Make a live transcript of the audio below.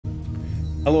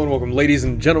Hello and welcome, ladies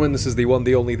and gentlemen. This is the one,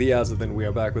 the only, the Azothan. We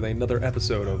are back with another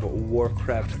episode of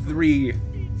Warcraft 3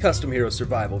 Custom Hero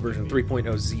Survival, version 3.0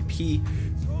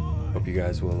 ZP. Hope you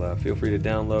guys will feel free to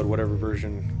download whatever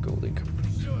version Golding.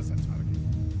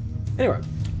 Anyway,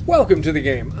 welcome to the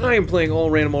game. I am playing all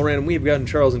random. We've gotten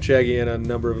Charles and Shaggy and a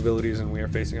number of abilities, and we are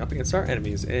facing up against our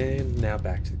enemies. And now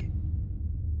back to the game.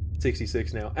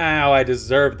 66 now. Ow, I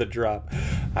deserve the drop.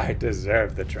 I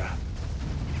deserve the drop.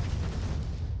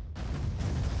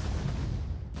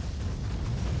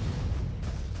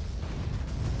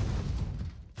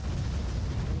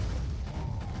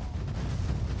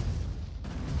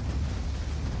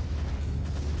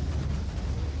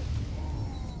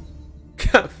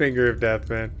 Got Finger of Death,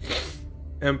 man.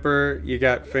 Emperor, you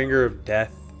got Finger of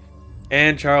Death.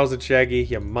 And Charles and Shaggy,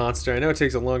 you monster. I know it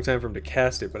takes a long time for him to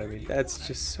cast it, but I mean, that's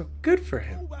just so good for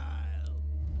him.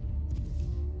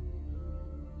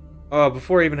 Oh,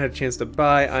 before I even had a chance to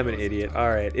buy, I'm an idiot.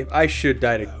 Alright, if I should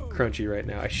die to Crunchy right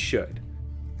now, I should.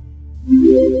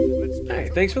 Hey,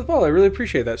 thanks for the follow. I really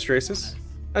appreciate that, Strasis.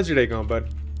 How's your day going,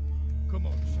 bud?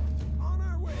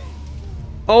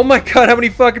 Oh my god, how many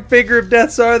fucking Finger of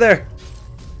Deaths are there?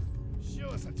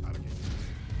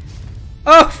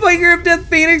 Oh, Finger of Death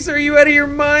Phoenix, are you out of your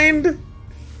mind?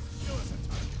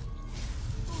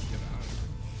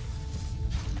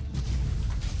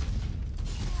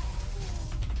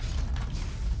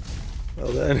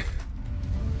 Well then.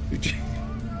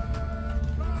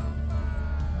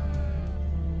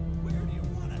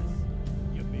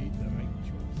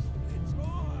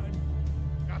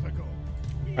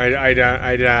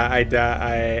 I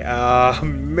die. Oh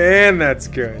man, that's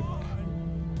good.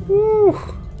 Woo.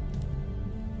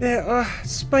 Yeah,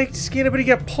 spiked skin, but he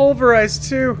got pulverized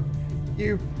too.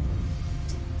 You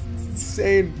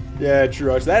insane. Yeah,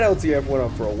 true. That LTF went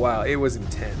on for a while. It was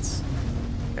intense.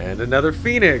 And another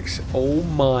Phoenix. Oh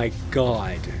my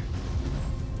god.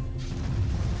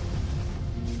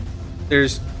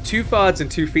 There's 2 Fods and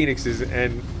 2 Phoenixes,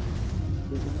 and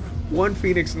 1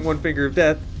 Phoenix and 1 Finger of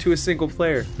Death to a single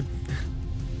player.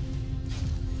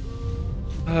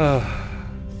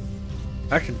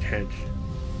 That's intense.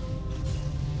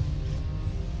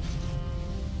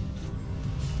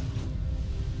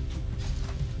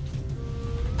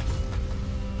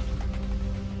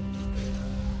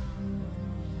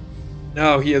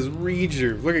 No, he has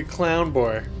rejuve. Look at Clown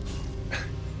Boy.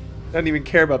 Doesn't even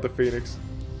care about the Phoenix.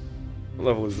 What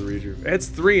level is the rejuve? It's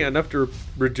 3, enough to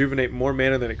rejuvenate more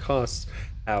mana than it costs.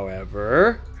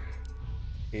 However,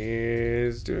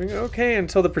 is doing okay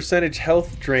until the percentage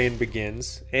health drain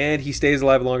begins, and he stays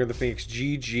alive longer than the Phoenix.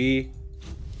 GG,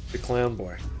 the Clown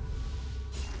Boy.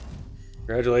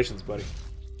 Congratulations, buddy.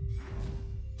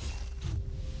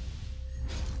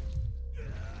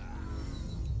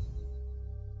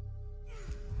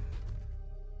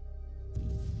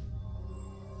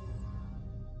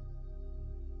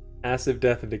 Massive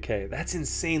Death and Decay. That's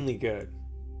insanely good.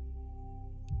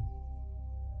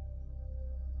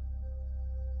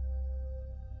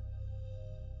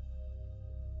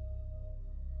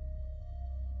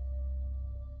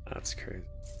 That's crazy.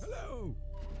 Hello.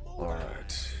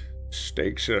 Alright.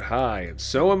 Stakes are high, and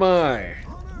so am I.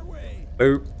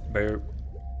 Boop, boop.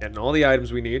 Getting all the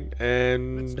items we need,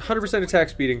 and 100% attack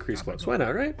speed increase close. Why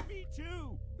not, right?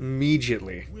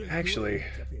 Immediately. Actually,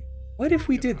 what if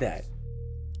we did that?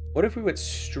 What if we went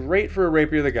straight for a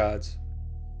Rapier of the Gods,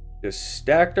 just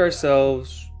stacked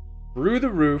ourselves through the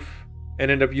roof, and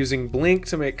end up using Blink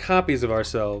to make copies of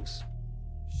ourselves?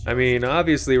 I mean,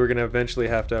 obviously we're going to eventually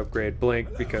have to upgrade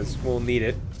Blink because we'll need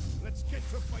it.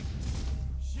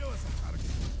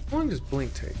 How long does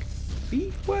Blink take?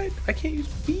 B? What? I can't use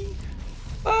B?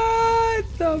 What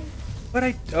the?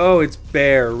 What oh, it's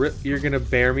Bear. You're going to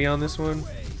bear me on this one?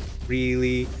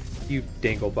 Really? You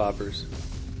dingle boppers.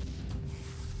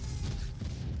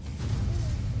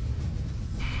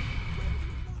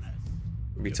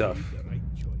 Be tough.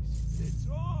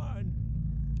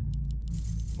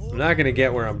 I'm not gonna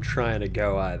get where I'm trying to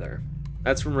go either.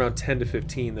 That's from around 10 to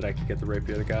 15 that I can get the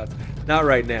Rapier of the Gods. Not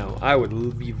right now. I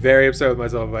would be very upset with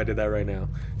myself if I did that right now.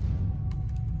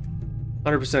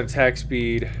 100% attack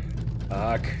speed.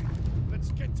 Fuck.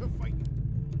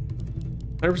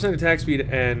 100% attack speed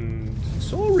and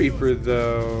Soul Reaper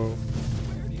though.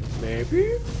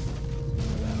 Maybe?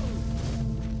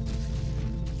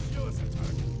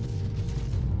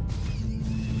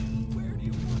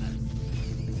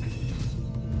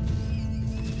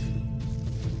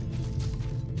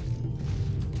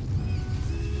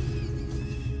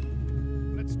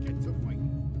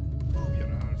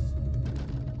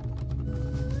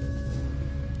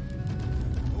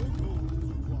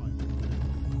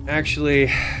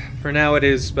 Actually, For now it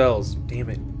is spells. Damn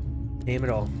it. Damn it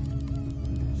all.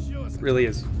 It really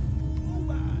is.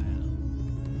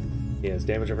 He has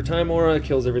damage over time aura,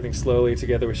 kills everything slowly,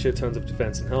 together with shit tons of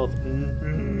defense and health.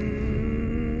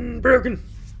 Broken!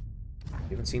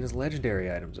 We haven't seen his legendary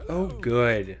items. Oh,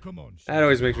 good. That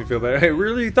always makes me feel better. I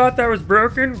really thought that was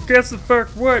broken? Guess the fuck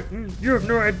what? You have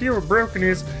no idea what broken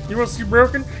is. You want to see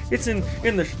broken? It's in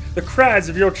the cries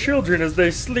of your children as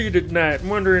they sleep at night,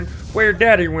 wondering where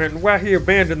daddy went and why he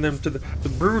abandoned them to the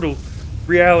brutal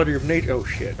reality of nature. Oh,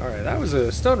 shit. Alright, that was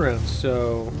a stun round,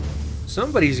 so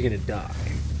somebody's gonna die.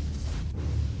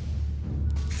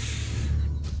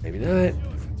 Maybe not.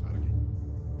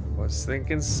 Was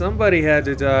thinking somebody had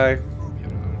to die.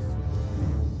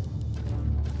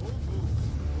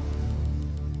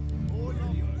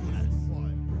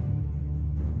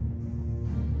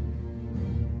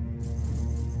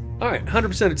 Alright,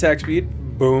 100% attack speed.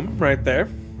 Boom, right there.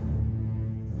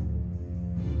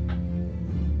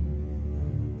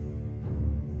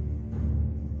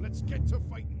 Let's get to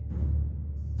fighting.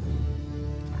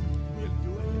 We'll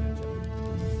do it in a jiffy.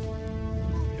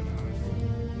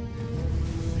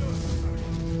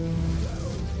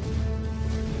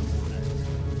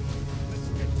 Let's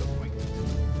get to fighting.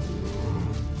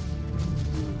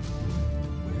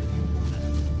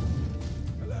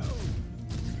 Hello.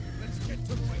 Let's get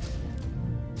to fighting.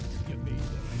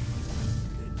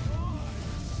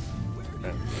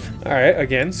 Alright,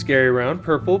 again, scary round.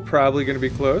 Purple, probably going to be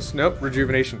close. Nope,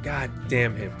 rejuvenation. God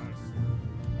damn him.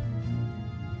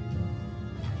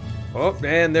 Oh,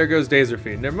 and there goes Dazer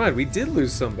Feed. Never mind, we did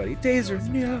lose somebody. Dazer,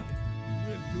 no.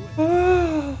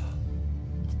 Oh.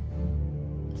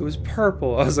 It was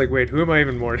purple. I was like, wait, who am I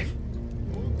even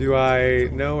mourning? Do I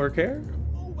know or care?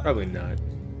 Probably not.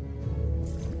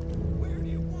 Where do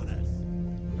you want us?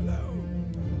 Hello.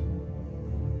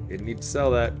 Didn't need to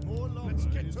sell that. Let's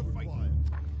get to fighting.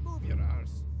 Move your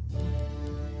arse.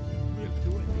 We'll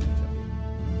do it in a jiffy.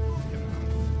 Move your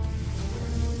arse.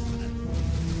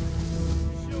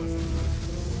 Show us a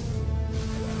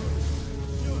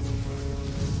Show us a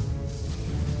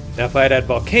Now, if I had had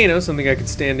Volcano, something I could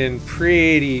stand in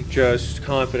pretty just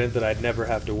confident that I'd never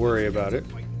have to worry about it,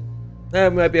 I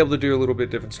might be able to do a little bit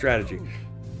different strategy.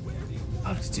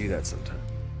 I'll have to do that sometime.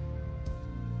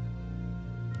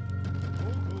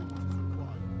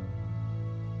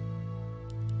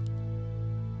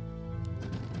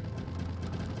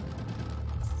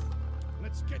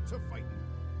 Let's get to fighting.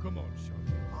 Come on, Sean.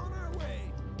 On our way.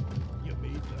 You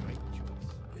made the right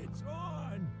choice. It's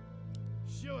on.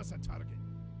 Show us a target.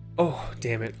 Oh,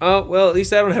 damn it. Oh, well, at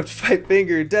least I don't have to fight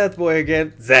Finger Death Boy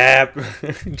again. Zap!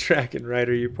 Dragon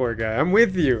Rider, you poor guy. I'm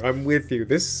with you. I'm with you.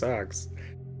 This sucks.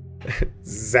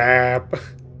 Zap!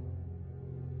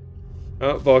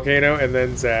 Oh, Volcano, and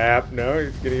then Zap. No,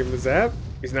 he's gonna give him the Zap?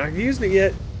 He's not using it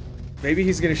yet. Maybe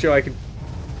he's gonna show I can...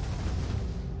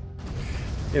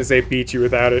 I'm gonna say beat you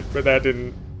without it, but that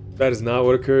didn't... That is not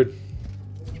what occurred.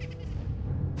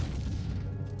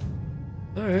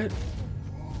 Alright.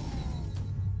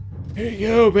 There you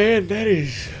go, man. That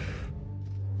is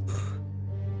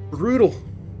brutal.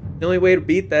 The only way to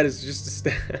beat that is just to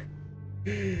stab.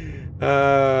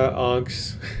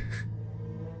 Onks.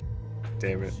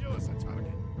 Damn it. Show us a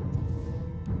target.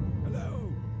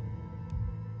 Hello.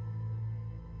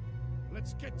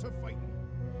 Let's get to fighting.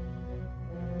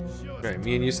 Show us Alright,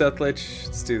 me and you, Southledge.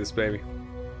 Let's do this, baby.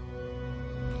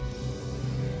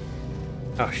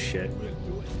 Oh, shit. We'll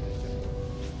do it.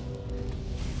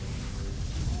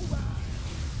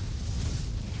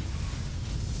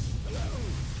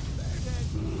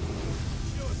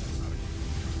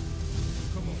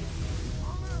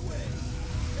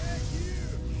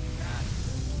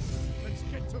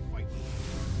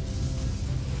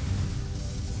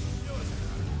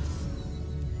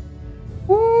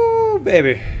 Woo,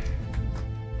 baby.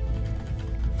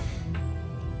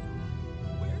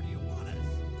 Where do you want us?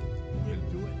 We'll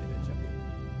do it in a jiffy.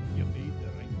 You made the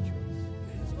right choice.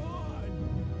 It's on.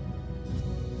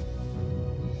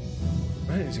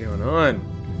 What is going on?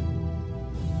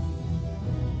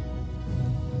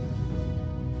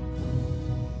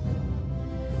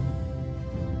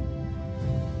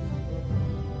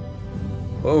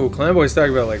 Whoa, Clan Boy's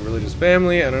talking about like religious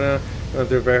family. I don't know. I went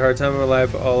through a very hard time in my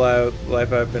life. All out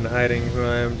life I've been hiding who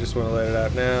I am. Just want to let it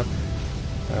out now.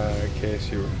 In case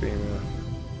you were female.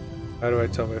 How do I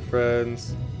tell my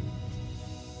friends?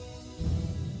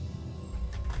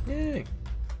 Yay.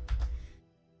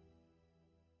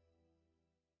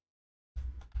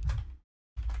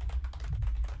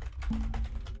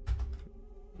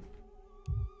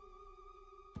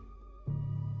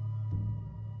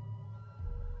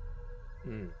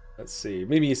 Let's see.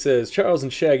 Mimi says, Charles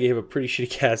and Shaggy have a pretty shitty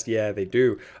cast. Yeah, they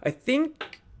do. I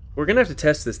think we're going to have to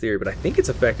test this theory, but I think it's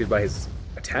affected by his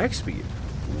attack speed.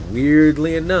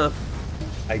 Weirdly enough,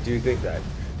 I do think that.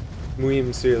 Muy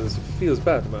feels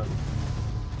bad, man.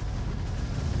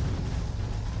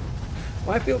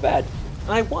 Why feel bad?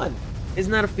 I won.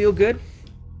 Isn't that a feel good?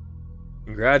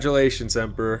 Congratulations,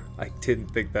 Emperor. I didn't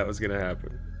think that was going to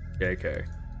happen. JK.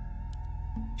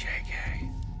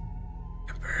 JK.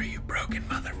 Emperor, you broken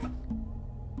motherfucker.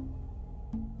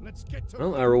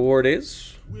 Well, our reward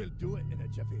is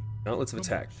Gauntlets of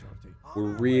Attack.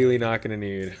 We're really not going to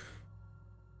need.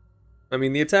 I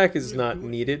mean, the attack is not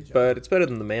needed, but it's better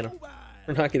than the mana.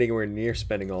 We're not getting anywhere near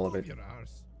spending all of it.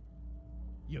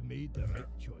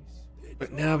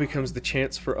 But now becomes the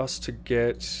chance for us to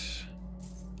get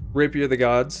Rapier of the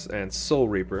Gods and Soul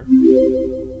Reaper.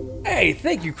 Hey,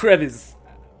 thank you, Crevice!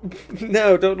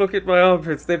 No, don't look at my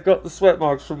armpits. They've got the sweat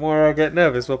marks from where I get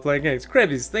nervous while playing games.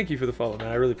 Crevice, thank you for the follow, man.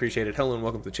 I really appreciate it. Hello and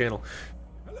welcome to the channel.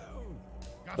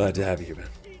 Glad to have you, man.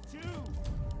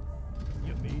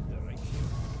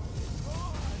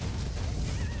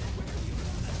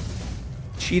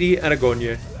 Chidi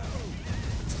Aragonia.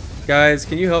 Guys,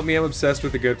 can you help me? I'm obsessed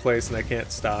with The Good Place and I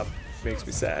can't stop. Makes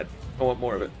me sad. I want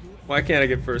more of it. Why can't I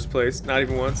get first place? Not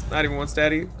even once. Not even once,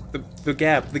 Daddy. The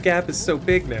gap is so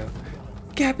big now.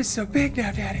 The gap is so big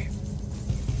now, Daddy.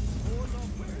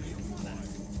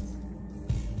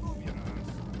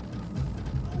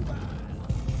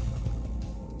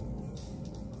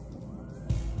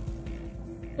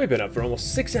 We've been up for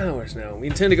almost 6 hours now. We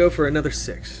intend to go for another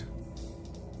 6.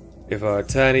 If our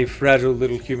tiny, fragile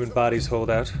little human bodies hold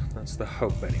out, that's the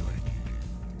hope anyway.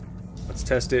 Let's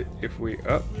test it if we...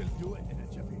 Oh.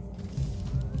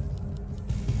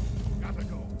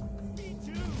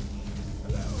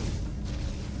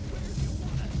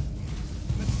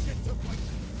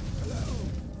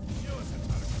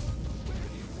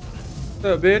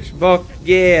 What's up, bitch? Volk.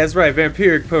 Yeah, that's right.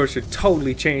 Vampiric Potion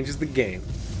totally changes the game.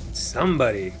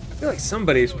 Somebody. I feel like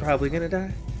somebody's probably gonna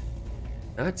die.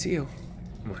 Not Teal.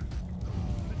 Come on.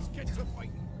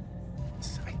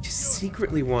 I just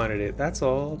secretly wanted it. That's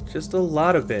all. Just a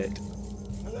lot of it.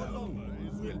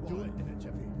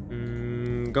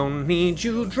 Gonna need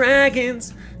you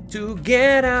dragons to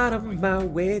get out of my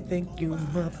way. Thank you,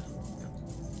 mother.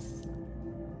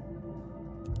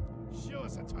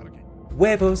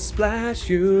 Huevo splash,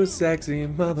 you sexy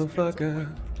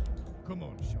motherfucker. Come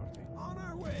on, Shorty. On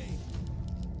our way.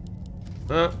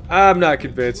 I'm not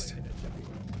convinced.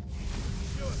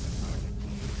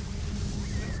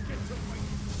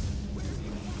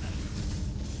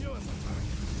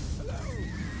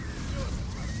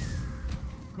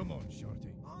 Come on,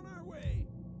 Shorty. On our way.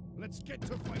 Let's get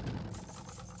to fight.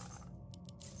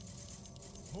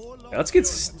 Now let's get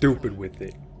stupid with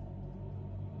it.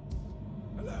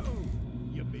 Hello.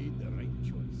 You made the right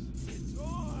choice. It's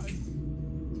on.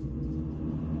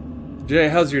 Jay,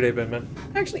 how's your day been, man?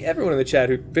 Actually, everyone in the chat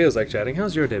who feels like chatting,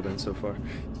 how's your day been so far?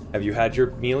 Have you had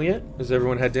your meal yet? Has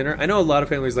everyone had dinner? I know a lot of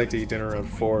families like to eat dinner around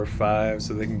 4 or 5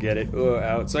 so they can get it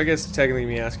out. So I guess technically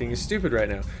me asking is stupid right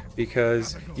now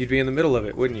because you'd be in the middle of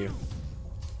it, wouldn't you?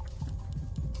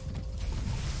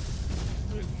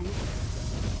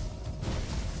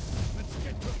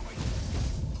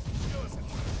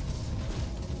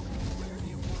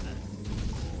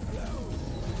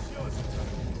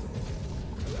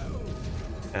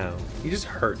 Ow. He just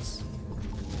hurts.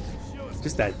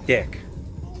 Just that dick.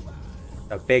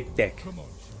 A big dick.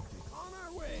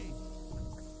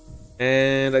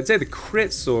 And I'd say the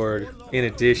crit sword in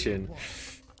addition.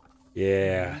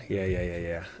 Yeah.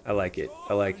 I like it.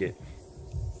 I like it.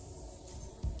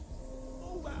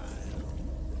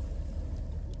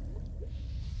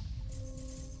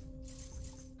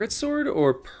 Crit sword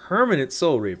or permanent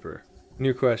soul reaper?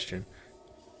 New question.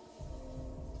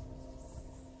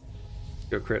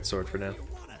 Go crit sword for now.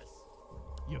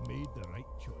 You made the right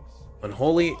choice.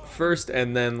 Unholy first,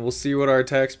 and then we'll see what our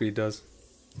attack speed does.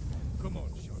 Come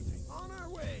on, Shorty. On our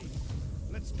way.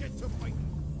 Let's get to fighting.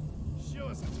 Show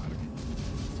us a target.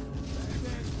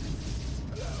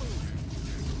 Hello.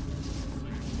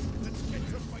 Let's get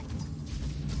to fighting.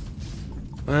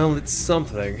 Well, it's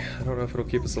something. I don't know if it'll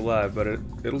keep us alive, but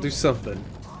it'll do something.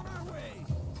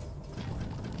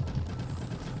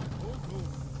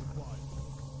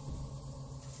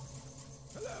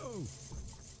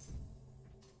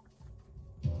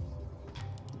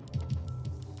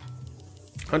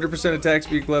 100% attack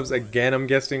speed gloves, again, I'm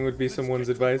guessing would be someone's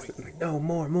advice. Like, no,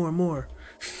 more.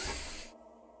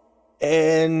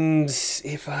 And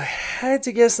if I had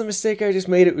to guess, the mistake I just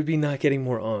made, it would be not getting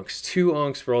more onks. 2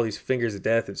 onks for all these fingers of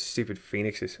death and stupid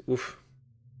phoenixes. Oof. 100% attack speed gloves, again, I'm guessing would be someone's advice. Like, no, more. And if I had to guess, the mistake I just made, it would be not getting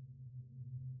more onks. 2 onks for all these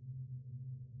fingers of death and stupid phoenixes. Oof.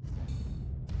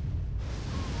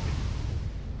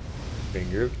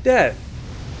 Finger of death.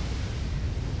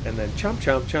 And then chomp,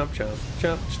 chomp, chomp, chomp,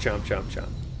 chomp, chomp, chomp, chomp.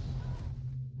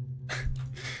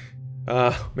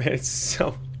 Oh, man, it's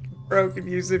so broken,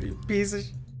 Yusuf, you piece of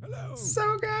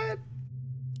so good.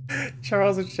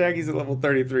 Charles and Shaggy's at level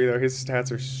 33, though. His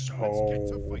stats are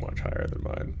so much higher than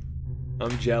mine.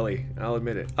 I'm jelly, I'll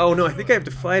admit it. Oh, no, I think I have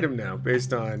to fight him now,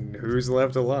 based on who's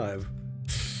left alive.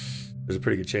 There's a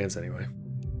pretty good chance, anyway.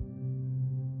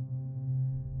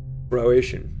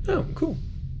 Croatian. Oh, cool.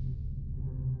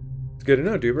 It's good to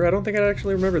know, Duber. I don't think I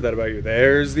actually remember that about you.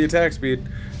 There's the attack speed.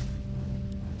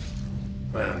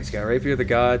 Wow, he's got Rapier of the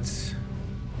Gods.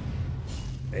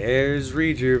 There's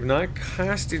Rejuve. Not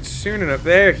casted soon enough.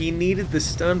 There, he needed the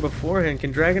stun beforehand.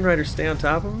 Can Dragon Rider stay on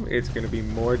top of him? It's going to be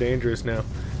more dangerous now.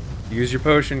 Use your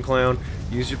potion, clown.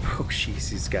 Use your oh, jeez,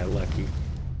 he's got lucky.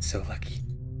 So lucky.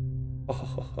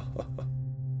 Oh,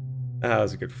 that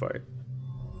was a good fight.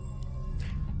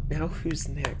 Now who's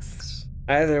next?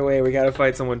 Either way, we gotta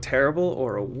fight someone terrible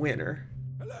or a winner.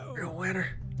 Hello. Real winner.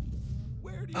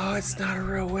 Oh, it's not a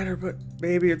real winner, but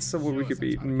maybe it's someone we could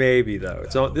beat. Maybe though.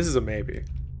 It's all, this is a maybe.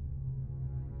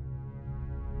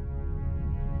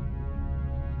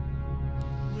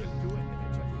 We'll do it,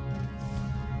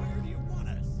 where do you want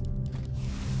us?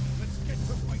 Let's get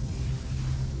to fighting.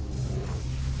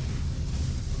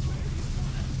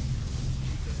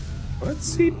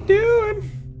 What's he doing?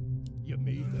 You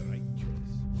made the right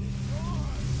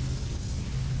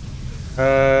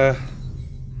choice.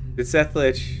 Did Seth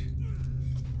Lich?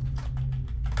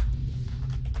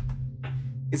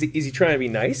 Is he trying to be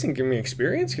nice and give me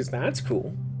experience? Because that's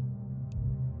cool.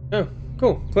 Oh,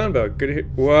 cool. Clown bug. Good to hear.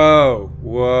 Whoa,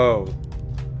 whoa.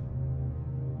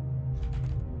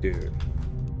 Dude.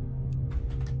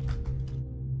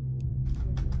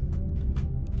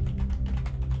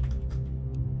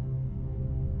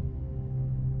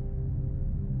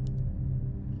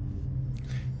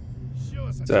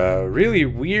 It's a really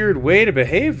weird way to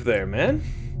behave there, man.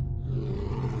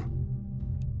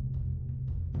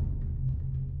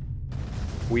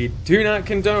 We do not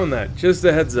condone that. Just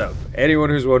a heads up. Anyone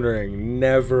who's wondering,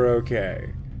 never okay.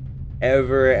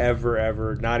 Ever, ever,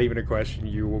 ever, not even a question,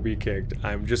 you will be kicked.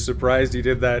 I'm just surprised he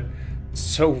did that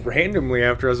so randomly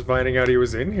after us finding out he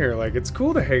was in here. Like, it's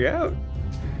cool to hang out.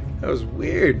 That was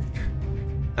weird.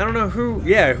 I don't know who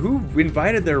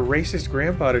invited their racist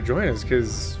grandpa to join us,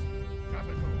 because...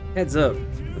 Heads up.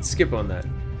 Let's skip on that.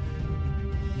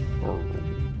 Oh,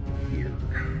 weird.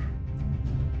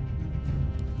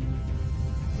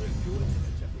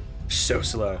 So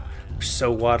slow. We're so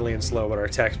waddly and slow, but our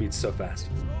attack speed's so fast.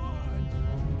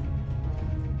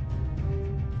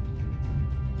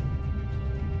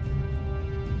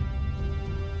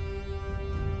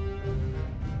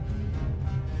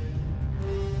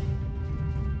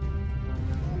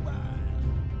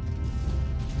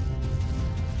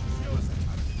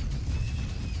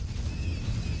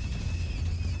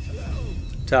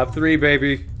 Top 3,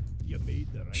 baby.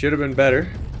 Should have been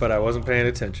better, but I wasn't paying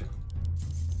attention.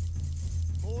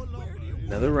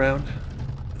 Another round.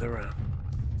 Another round.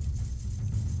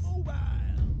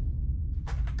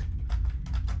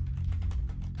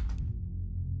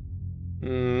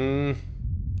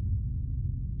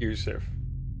 Yusuf.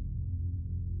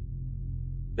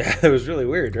 That was really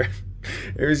weird, right?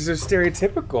 It was so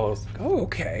stereotypical. I was like, oh,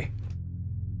 okay.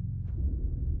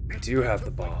 I do have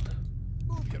the bald.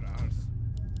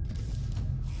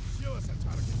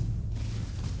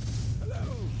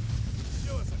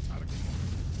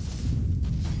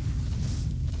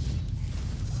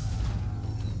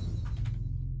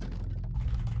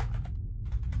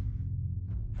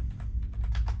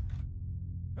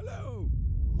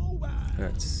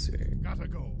 Let's see. Gotta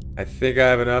go. I think I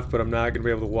have enough, but I'm not gonna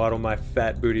be able to waddle my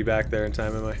fat booty back there in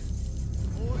time, am I?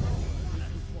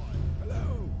 Hello.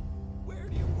 Where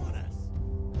do you want us?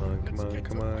 Come on, come on,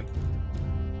 come on.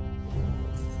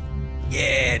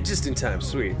 Yeah, just in time.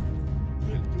 Sweet.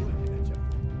 We'll do it in a jiffy.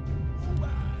 Come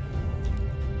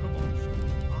on, show.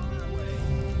 On our way.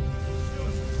 Show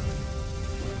us a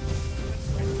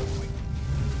target.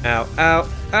 Ow, ow,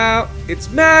 ow! It's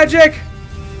magic!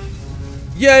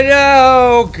 Yeah,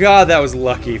 no! God, that was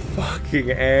lucky. Fucking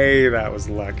A, that was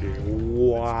lucky.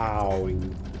 Wow.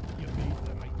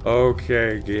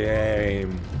 Okay,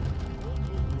 game.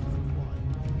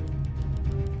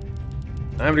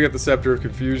 I'm gonna get the Scepter of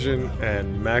Confusion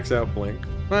and max out Blink.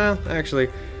 Well, actually,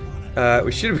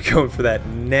 we should have been going for that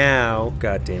now.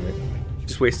 God damn it.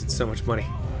 Just wasted so much money.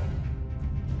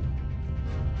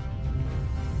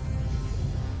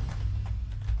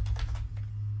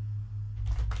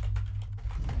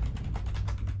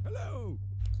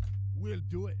 We'll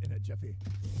do it in a jiffy.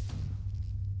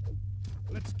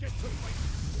 Let's get to fight.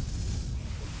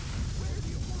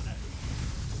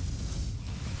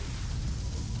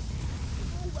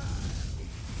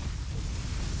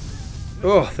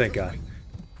 Oh, thank God.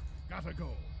 Gotta go.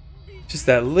 Just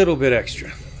that little bit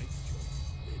extra.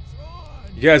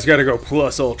 You guys gotta go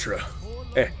plus ultra.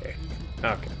 Hey.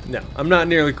 Okay. No, I'm not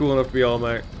nearly cool enough to be All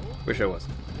Might. Wish I was.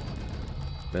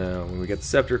 Now, when we get the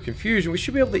Scepter of Confusion, we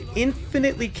should be able to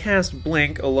infinitely cast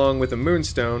Blink along with a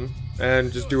Moonstone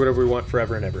and just do whatever we want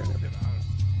forever and ever and ever.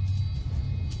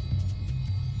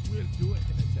 We'll do it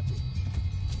in a jiffy.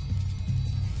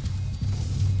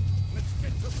 Let's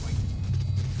get to fighting.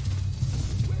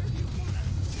 Where do you want us?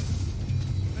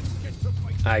 Let's get to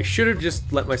fighting. I should have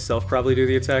just let myself probably do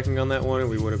the attacking on that one, and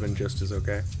we would have been just as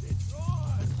okay. It's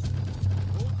on.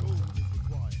 More gold is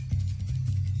required.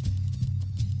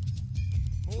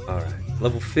 Alright,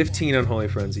 level 15 Unholy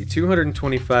Frenzy,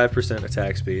 225%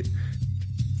 attack speed.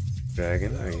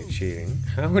 Dragon, are you cheating?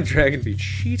 How would Dragon be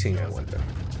cheating, I wonder?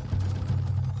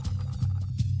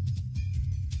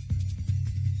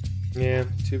 Yeah,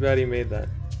 too bad he made that.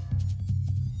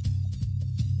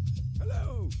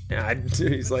 Hello. Yeah,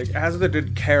 he's like, Azothan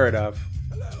didn't care enough.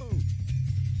 Hello.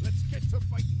 Let's get to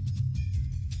fighting.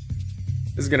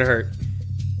 This is gonna hurt.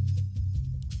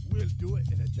 We'll do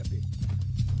it in a jiffy.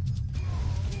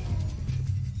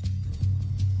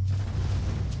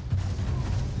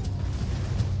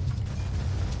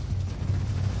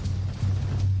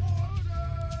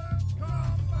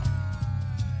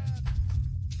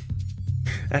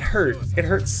 That hurt. It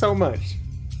hurts so much.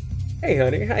 Hey,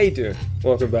 honey, how you doing?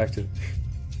 Welcome back to...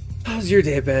 How's your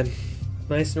day been?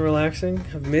 Nice and relaxing?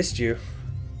 I've missed you.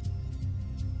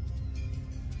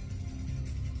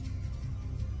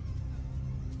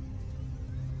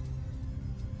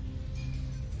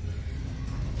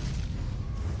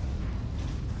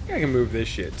 I can move this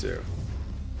shit, too.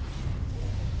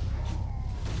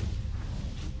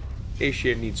 This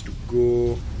shit needs to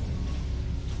go.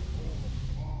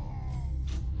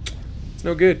 It's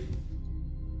no good.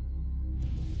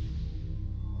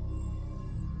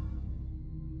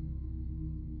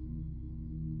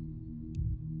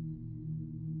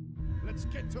 Let's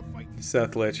get to fighting.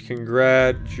 Seth Lich,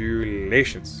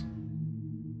 congratulations.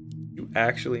 You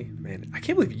actually, man, I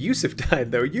can't believe Yusuf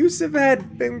died though. Yusuf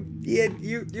had been,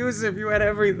 Yusuf, you had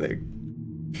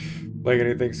everything. Like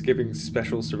any Thanksgiving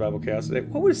special survival chaos today.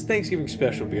 What would his Thanksgiving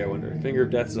special be, I wonder? Finger of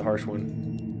Death is a harsh one.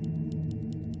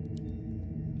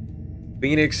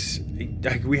 Phoenix,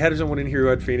 we had someone in here who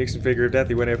had Phoenix and Finger of Death.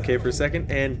 He went AFK for a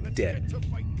second and dead.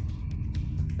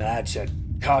 That's a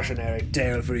cautionary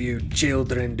tale for you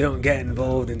children. Don't get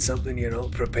involved in something you're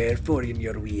not prepared for in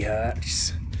your wee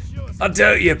hearts. I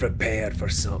doubt you're prepared for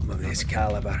something of this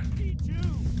caliber.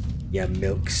 You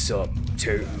milksop,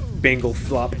 tootin', bingle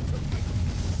flop.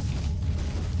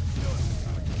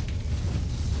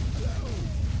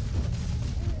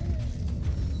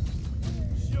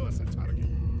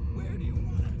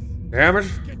 Damn it,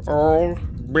 old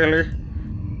Billy.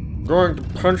 Going to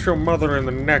punch your mother in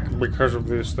the neck because of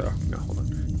this stuff. No, hold on.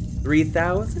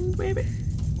 3,000, maybe?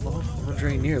 Oh,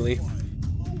 Andre, nearly.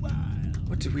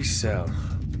 What did we sell?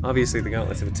 Obviously, the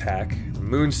Gauntlets of Attack.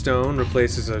 Moonstone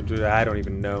replaces a... I don't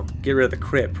even know. Get rid of the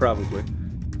crit, probably.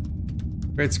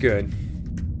 Crit's good.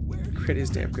 Crit is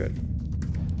damn good.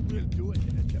 We'll do it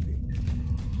in a jiffy.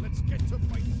 Let's get to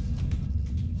fighting.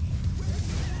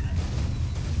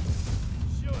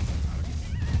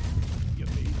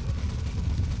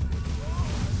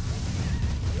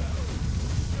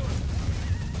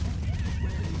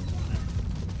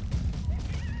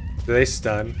 Do they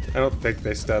stun? I don't think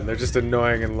they stun. They're just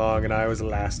annoying and long, and I was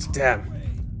last. Damn.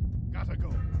 Gotta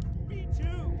go. Me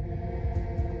too.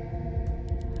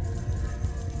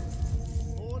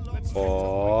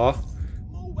 Aw.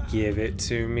 Give it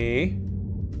to me.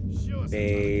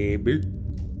 Baby.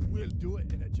 We'll do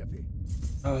it in a jiffy.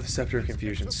 Oh, the Scepter of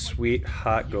Confusion. Sweet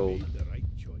hot gold. The right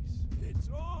choice. It's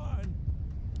on.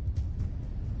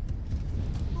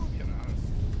 Move your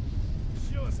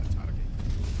ass. Show us a target.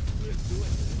 We'll do it in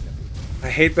a jiffy. I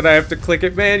hate that I have to click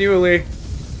it manually.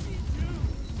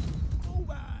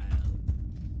 Mobile.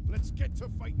 Let's get to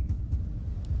fighting.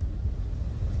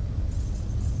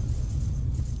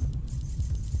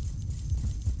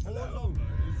 Hello.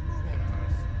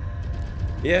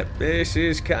 Yep, this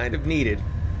is kind of needed.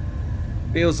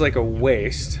 Feels like a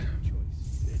waste.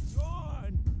 It's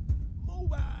on.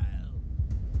 Mobile.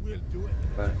 We'll do it.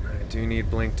 But I do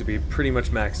need Blink to be pretty much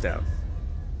maxed out.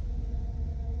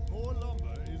 More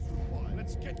lumber is required.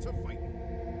 Let's get to fighting.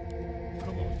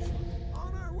 Come on, son.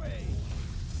 On our way.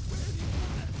 Where do you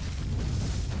want us?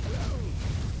 Hello.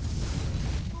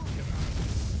 Move your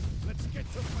ass. Let's get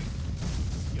to fighting.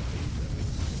 You baby.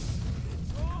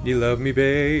 It's on. You love me,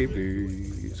 baby.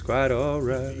 It's quite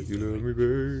alright. You love me,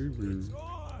 baby. It's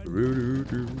on.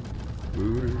 Roo-doo-doo.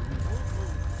 Roo-doo.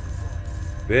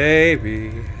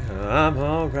 Baby, I'm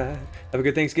alright. Have a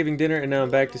good Thanksgiving dinner, and now I'm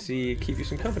back to keep you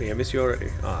some company. I miss you already.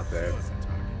 Aw, babe.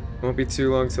 Won't be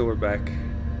too long till we're back.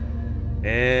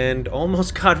 And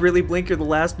almost got really Blinker the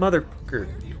last motherfucker.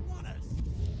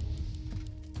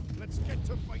 Let's get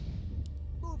to fighting.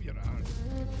 Move your arms.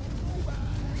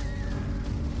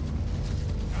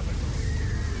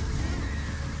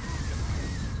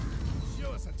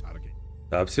 Show us a target.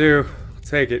 Top 2. I'll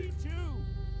take it.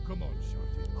 Come on,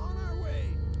 Shorty. On our way.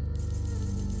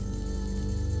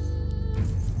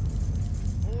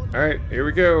 Alright, here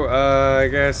we go. I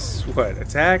guess, what?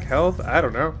 Attack? Health? I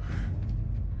don't know.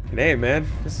 And hey, man,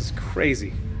 this is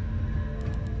crazy.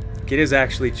 It is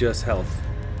actually just health.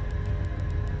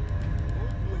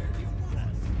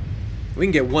 We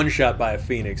can get one shot by a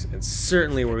phoenix, and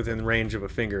certainly we're within range of a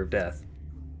finger of death.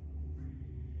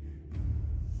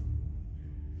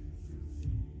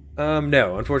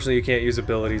 No, unfortunately you can't use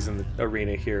abilities in the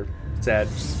arena here. Sad.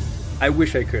 I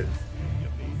wish I could.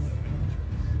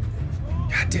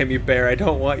 God damn you, bear, I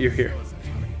don't want you here.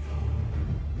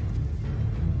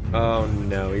 Oh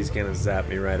no, he's gonna zap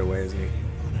me right away, isn't he?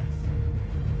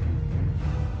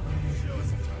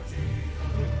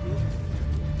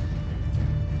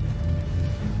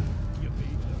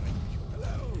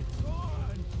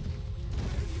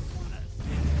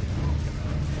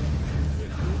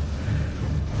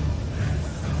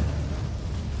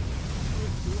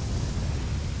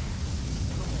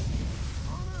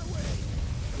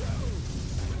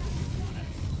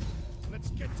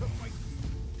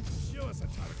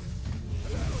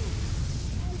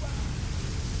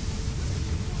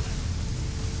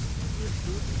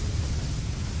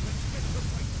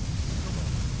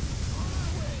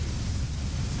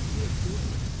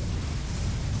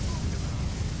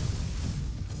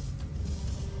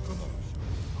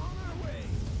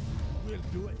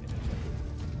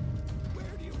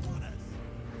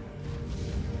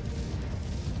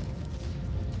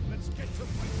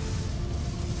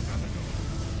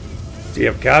 Do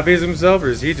you have copies of himself, or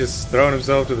is he just throwing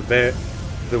himself to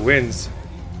the winds?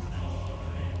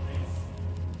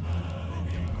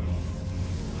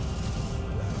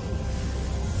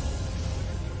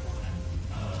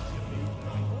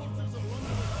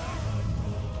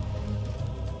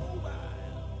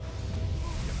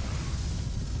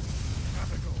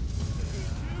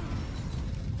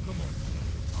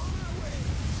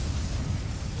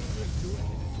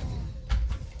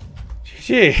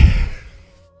 GG.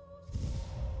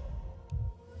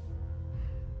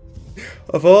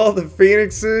 Of all the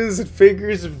phoenixes and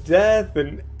fingers of death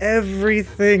and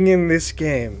everything in this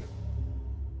game,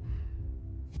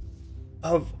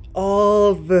 of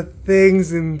all the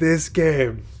things in this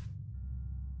game,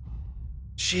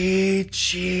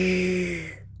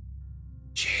 GG.